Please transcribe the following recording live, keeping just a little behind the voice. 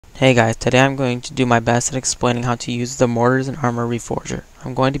Hey guys, today I'm going to do my best at explaining how to use the mortars in Arma Reforger.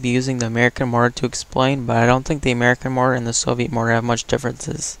 I'm going to be using the American mortar to explain, but I don't think the American mortar and the Soviet mortar have much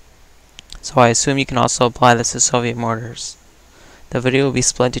differences. So I assume you can also apply this to Soviet mortars. The video will be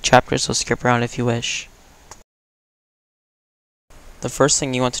split into chapters, so skip around if you wish. The first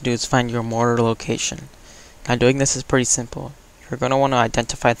thing you want to do is find your mortar location. Now doing this is pretty simple. You're going to want to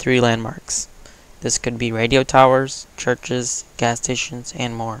identify 3 landmarks. This could be radio towers, churches, gas stations,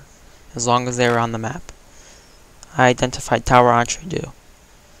 and more, as long as they are on the map. I identified Tower Untitled.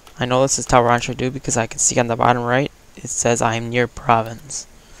 I know this is Tower Untitled because I can see on the bottom right, it says I am near Province.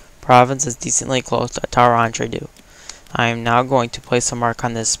 Province is decently close to Tower Untitled. I am now going to place a mark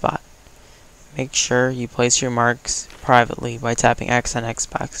on this spot. Make sure you place your marks privately by tapping X on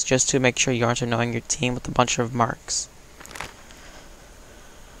Xbox, just to make sure you aren't annoying your team with a bunch of marks.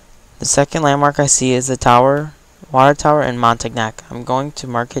 The second landmark I see is the tower, water tower in Montagnac. I'm going to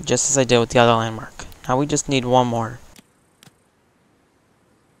mark it just as I did with the other landmark. Now we just need one more.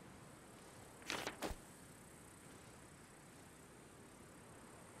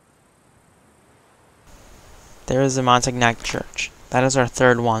 There is the Montagnac Church. That is our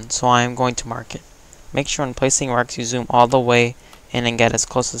third one, so I am going to mark it. Make sure when placing marks you zoom all the way in and get as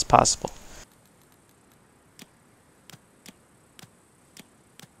close as possible.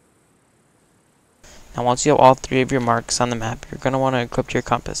 Now once you have all 3 of your marks on the map, you're going to want to equip your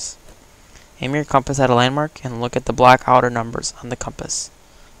compass. Aim your compass at a landmark and look at the black outer numbers on the compass.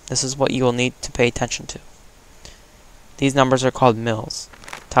 This is what you will need to pay attention to. These numbers are called mils.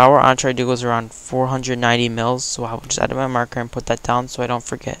 Tower Untitled was around 490 mils, so I will just add my marker and put that down so I don't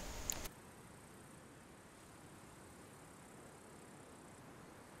forget.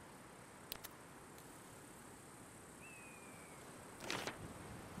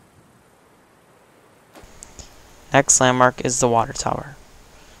 Next landmark is the water tower.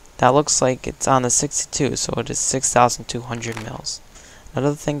 That looks like it's on the 62, so it is 6,200 mils.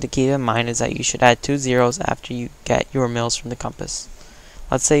 Another thing to keep in mind is that you should add 2 zeros after you get your mils from the compass.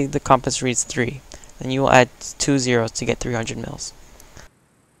 Let's say the compass reads 3, then you will add 2 zeros to get 300 mils.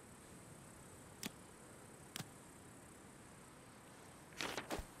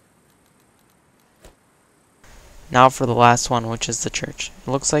 Now for the last one, which is the church. It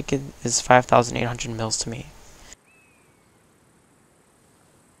looks like it is 5,800 mils to me.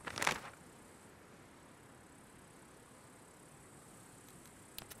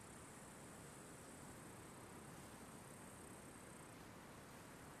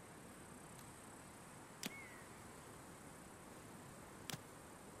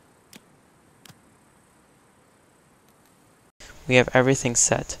 We have everything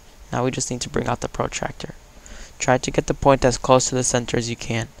set. Now we just need to bring out the protractor. Try to get the point as close to the center as you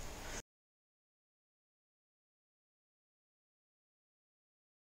can.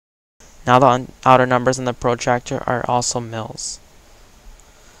 Now the outer numbers on the protractor are also mils.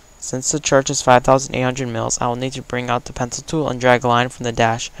 Since the church is 5,800 mils, I will need to bring out the pencil tool and drag a line from the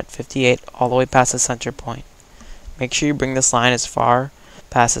dash at 58 all the way past the center point. Make sure you bring this line as far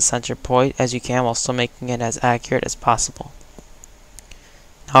past the center point as you can while still making it as accurate as possible.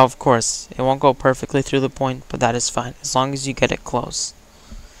 Now of course, it won't go perfectly through the point, but that is fine, as long as you get it close.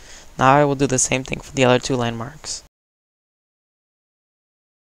 Now I will do the same thing for the other 2 landmarks.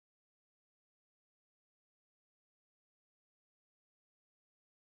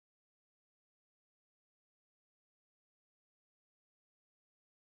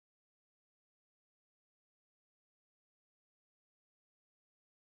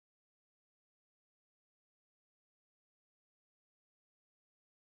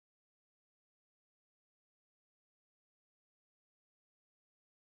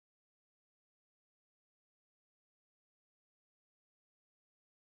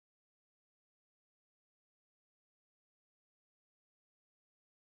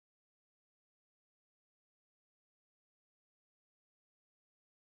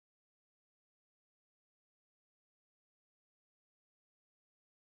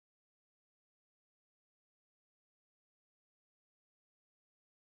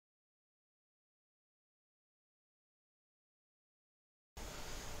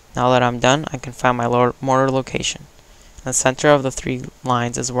 Now that I'm done, I can find my mortar location. In the center of the 3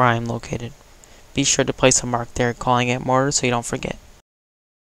 lines is where I am located. Be sure to place a mark there calling it mortar so you don't forget.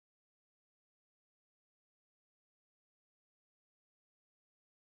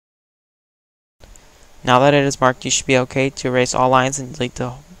 Now that it is marked, you should be okay to erase all lines and delete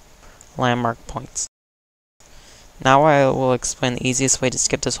the landmark points. Now I will explain the easiest way to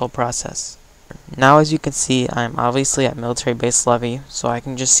skip this whole process. Now as you can see, I am obviously at military base levy, so I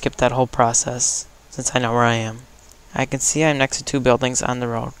can just skip that whole process since I know where I am. I can see I'm next to 2 buildings on the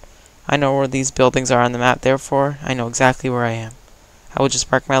road. I know where these buildings are on the map, therefore I know exactly where I am. I will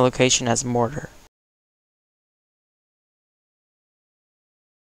just mark my location as Mortar.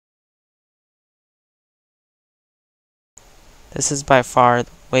 This is by far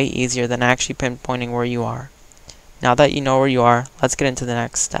way easier than actually pinpointing where you are. Now that you know where you are, let's get into the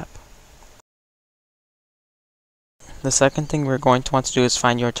next step. The second thing we're going to want to do is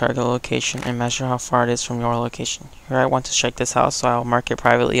find your target location and measure how far it is from your location. Here I want to strike this house, so I will mark it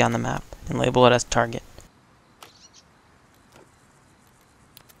privately on the map and label it as target.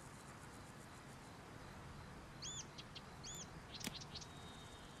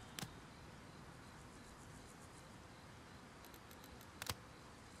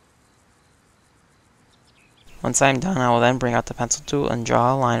 Once I am done, I will then bring out the pencil tool and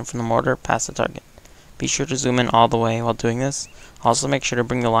draw a line from the mortar past the target. Be sure to zoom in all the way while doing this. Also make sure to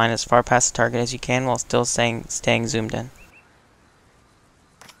bring the line as far past the target as you can while still staying zoomed in.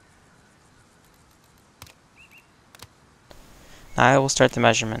 Now I will start the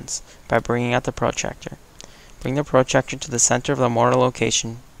measurements by bringing out the protractor. Bring the protractor to the center of the mortar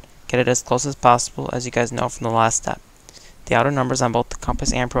location. Get it as close as possible, as you guys know from the last step. The outer numbers on both the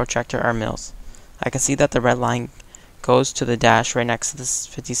compass and protractor are mils. I can see that the red line goes to the dash right next to this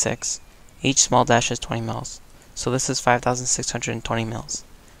 56. Each small dash is 20 mils. So this is 5,620 mils.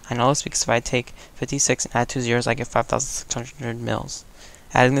 I know this because if I take 56 and add 2 zeros, I get 5,600 mils.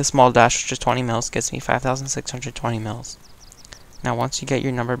 Adding the small dash, which is 20 mils, gets me 5,620 mils. Now once you get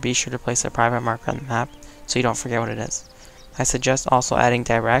your number, be sure to place a private marker on the map so you don't forget what it is. I suggest also adding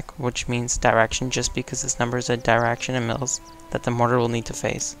direct, which means direction, just because this number is a direction in mils that the mortar will need to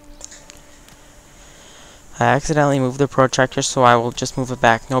face. I accidentally moved the protractor, so I will just move it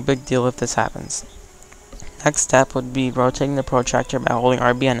back. No big deal if this happens. Next step would be rotating the protractor by holding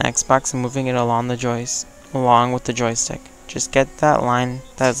RB on Xbox and moving it along with the joystick. Just get that line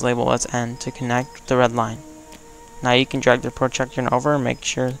that is labeled as N to connect with the red line. Now you can drag the protractor over and make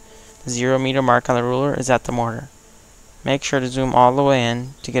sure the 0 meter mark on the ruler is at the mortar. Make sure to zoom all the way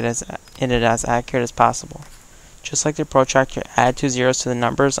in to get it as accurate as possible. Just like the protractor, add 2 zeros to the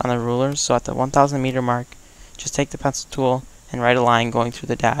numbers on the ruler, so at the 1000 meter mark, just take the pencil tool and write a line going through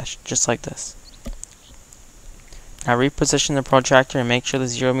the dash, just like this. Now reposition the protractor and make sure the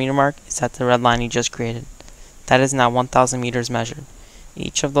 0 meter mark is at the red line you just created. That is now 1000 meters measured.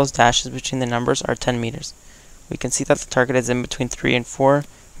 Each of those dashes between the numbers are 10 meters. We can see that the target is in between 3 and 4,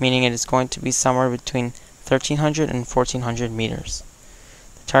 meaning it is going to be somewhere between 1300 and 1400 meters.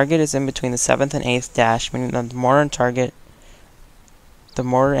 The target is in between the 7th and 8th dash, meaning that the mortar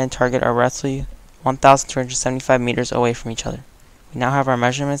and target are roughly 1,275 meters away from each other. We now have our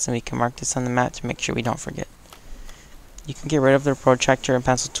measurements, and we can mark this on the map to make sure we don't forget. You can get rid of the protractor and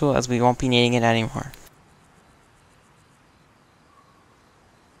pencil tool, as we won't be needing it anymore.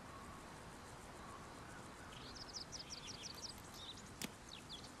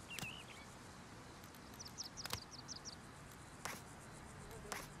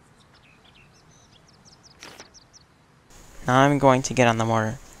 Now I'm going to get on the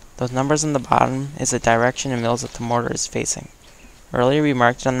mortar. Those numbers on the bottom is the direction in mils that the mortar is facing. Earlier we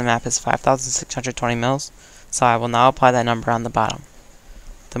marked it on the map as 5,620 mils, so I will now apply that number on the bottom.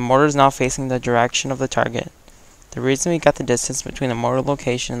 The mortar is now facing the direction of the target. The reason we got the distance between the mortar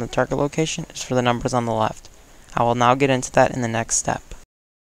location and the target location is for the numbers on the left. I will now get into that in the next step.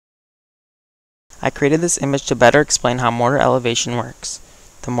 I created this image to better explain how mortar elevation works.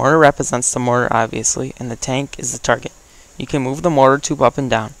 The mortar represents the mortar, obviously, and the tank is the target. You can move the mortar tube up and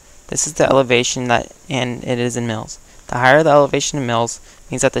down. This is the elevation and it is in mils. The higher the elevation in mils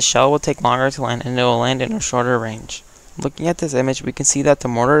means that the shell will take longer to land and it will land in a shorter range. Looking at this image, we can see that the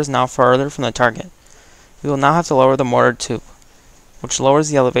mortar is now farther from the target. We will now have to lower the mortar tube, which lowers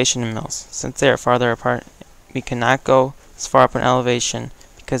the elevation in mils. Since they are farther apart, we cannot go as far up in elevation,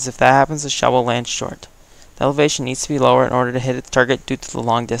 because if that happens, the shell will land short. The elevation needs to be lower in order to hit its target due to the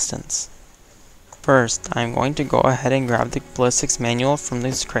long distance. First, I am going to go ahead and grab the ballistics manual from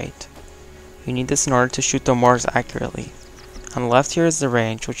this crate. You need this in order to shoot the mortars accurately. On the left here is the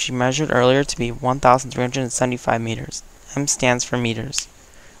range, which we measured earlier to be 1,375 meters. M stands for meters.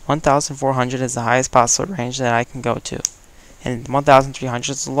 1,400 is the highest possible range that I can go to, and 1,300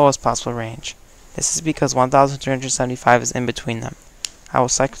 is the lowest possible range. This is because 1,375 is in between them. I will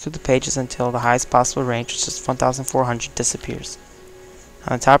cycle through the pages until the highest possible range, which is 1,400, disappears.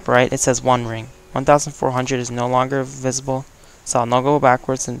 On the top right, it says 1 ring. 1,400 is no longer visible, so I'll now go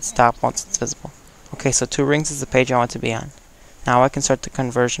backwards and stop once it's visible. Okay, so 2 rings is the page I want to be on. Now I can start the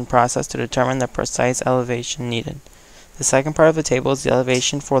conversion process to determine the precise elevation needed. The second part of the table is the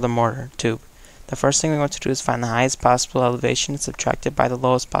elevation for the mortar tube. The first thing we want to do is find the highest possible elevation and subtract it by the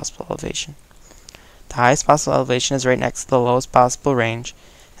lowest possible elevation. The highest possible elevation is right next to the lowest possible range,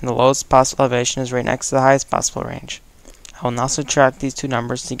 and the lowest possible elevation is right next to the highest possible range. I will now subtract these two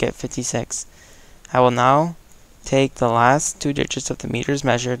numbers to get 56. I will now take the last two digits of the meters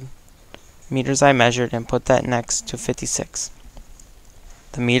I measured, and put that next to 56.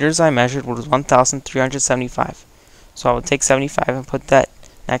 The meters I measured was 1,375. So I will take 75 and put that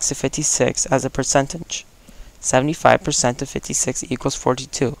next to 56 as a percentage. 75% of 56 equals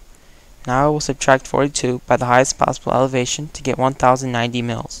 42. Now I will subtract 42 by the highest possible elevation to get 1,090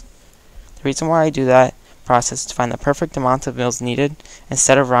 mils. The reason why I do that process is to find the perfect amount of mils needed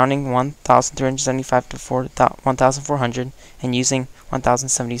instead of rounding 1,375 to 1,400 and using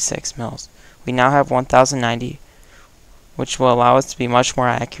 1,076 mils. We now have 1,090, which will allow us to be much more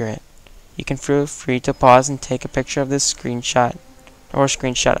accurate. You can feel free to pause and take a picture of this screenshot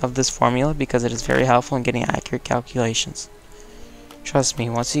of this formula because it is very helpful in getting accurate calculations. Trust me,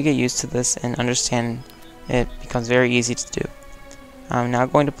 once you get used to this and understand, it becomes very easy to do. I'm now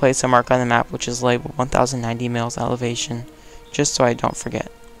going to place a mark on the map which is labeled 1090 mils elevation, just so I don't forget.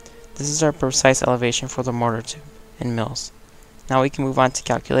 This is our precise elevation for the mortar tube in mils. Now we can move on to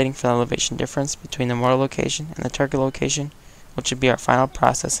calculating for the elevation difference between the mortar location and the target location, which would be our final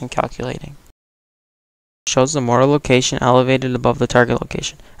process in calculating. It shows the mortar location elevated above the target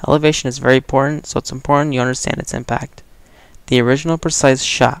location. Elevation is very important, so it's important you understand its impact. The original precise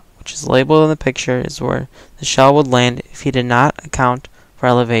shot, which is labeled in the picture, is where the shell would land if you did not account for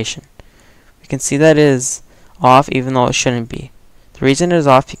elevation. We can see that it is off even though it shouldn't be. The reason it is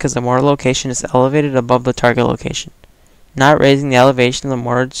off because the mortar location is elevated above the target location. Not raising the elevation of the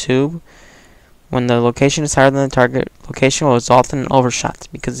mortar tube when the location is higher than the target location will result in an overshot.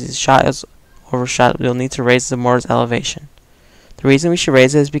 Because the shot is overshot, we'll need to raise the mortar's elevation. The reason we should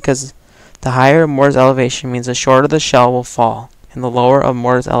raise it is because the higher a mortar's elevation means the shorter the shell will fall, and the lower a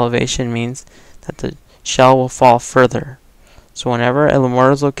mortar's elevation means that the shell will fall further. So whenever a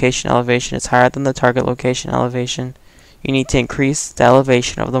mortar's location elevation is higher than the target location elevation, you need to increase the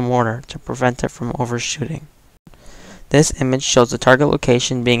elevation of the mortar to prevent it from overshooting. This image shows the target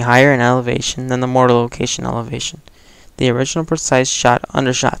location being higher in elevation than the mortar location elevation. The original precise shot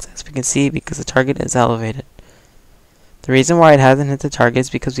undershots, as we can see, because the target is elevated. The reason why it hasn't hit the target is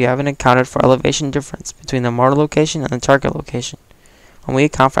because we haven't accounted for elevation difference between the mortar location and the target location. When we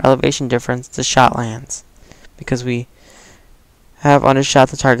account for elevation difference, the shot lands. Because we have undershot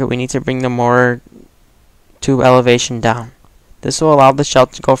the target, we need to bring the mortar tube elevation down. This will allow the shell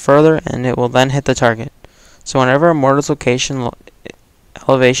to go further, and it will then hit the target. So whenever a mortar's location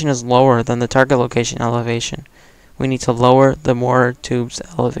elevation is lower than the target location elevation, we need to lower the mortar tube's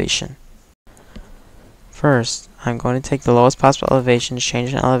elevation. First, I'm going to take the lowest possible elevation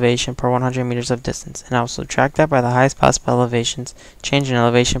change in elevation per 100 meters of distance, and I will subtract that by the highest possible elevations change in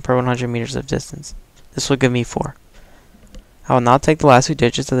elevation per 100 meters of distance. This will give me 4. I will now take the last two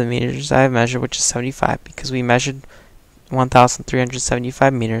digits of the meters I have measured, which is 75, because we measured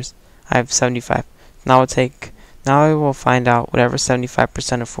 1,375 meters. I have 75. Now I will find out whatever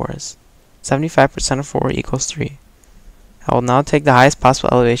 75% of 4 is. 75% of 4 equals 3. I will now take the highest possible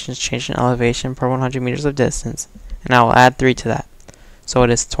elevations change in elevation per 100 meters of distance, and I will add 3 to that. So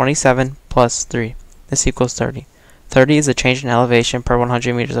it is 27 plus 3. This equals 30. 30 is the change in elevation per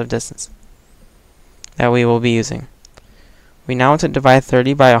 100 meters of distance that we will be using. We now want to divide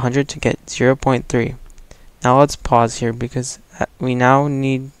 30 by 100 to get 0.3. Now let's pause here because we now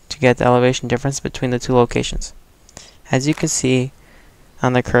need to get the elevation difference between the two locations. As you can see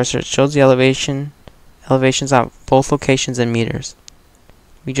on the cursor, it shows the elevations on both locations in meters.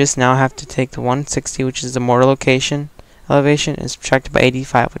 We just now have to take the 160, which is the mortar location elevation, and subtract by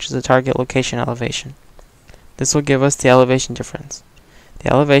 85, which is the target location elevation. This will give us the elevation difference.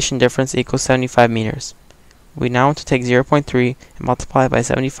 The elevation difference equals 75 meters. We now want to take 0.3 and multiply it by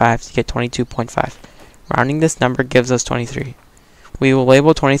 75 to get 22.5. Rounding this number gives us 23. We will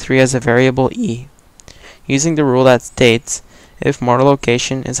label 23 as a variable e. Using the rule that states, if mortar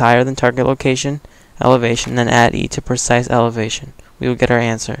location is higher than target location elevation, then add e to precise elevation, we will get our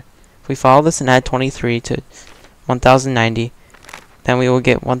answer. If we follow this and add 23 to 1090, then we will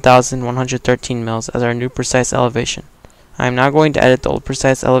get 1113 mils as our new precise elevation. I am now going to edit the old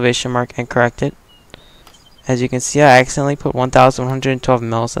precise elevation mark and correct it. As you can see, I accidentally put 1112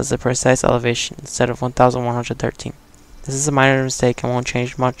 mils as the precise elevation instead of 1113. This is a minor mistake and won't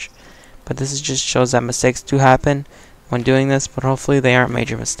change much, but this just shows that mistakes do happen when doing this, but hopefully they aren't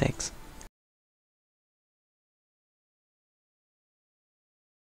major mistakes.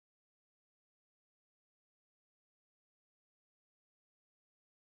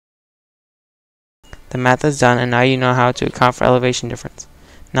 The math is done, and now you know how to account for elevation difference.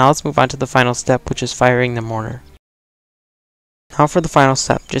 Now let's move on to the final step, which is firing the mortar. Now for the final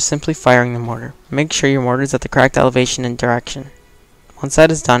step, just simply firing the mortar. Make sure your mortar is at the correct elevation and direction. Once that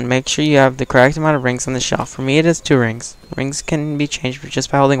is done, make sure you have the correct amount of rings on the shell. For me, it is 2 rings. Rings can be changed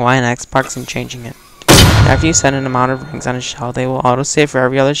just by holding Y and X box and changing it. After you set an amount of rings on a shell, they will autosave for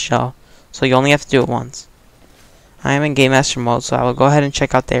every other shell, so you only have to do it once. I am in Game Master mode, so I will go ahead and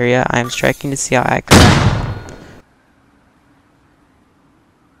check out the area I am striking to see how accurate I am.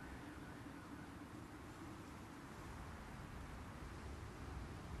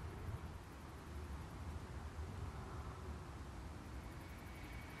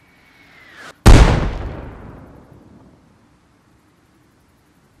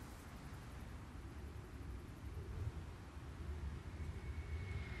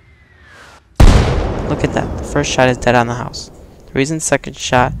 Look at that, the first shot is dead on the house. The reason the second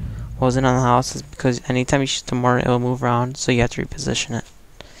shot wasn't on the house is because anytime you shoot the mortar, it will move around, so you have to reposition it.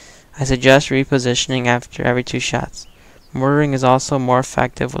 I suggest repositioning after every 2 shots. Mortaring is also more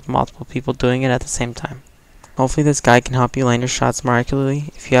effective with multiple people doing it at the same time. Hopefully this guide can help you land your shots more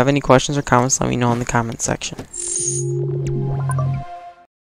accurately. If you have any questions or comments, let me know in the comments section.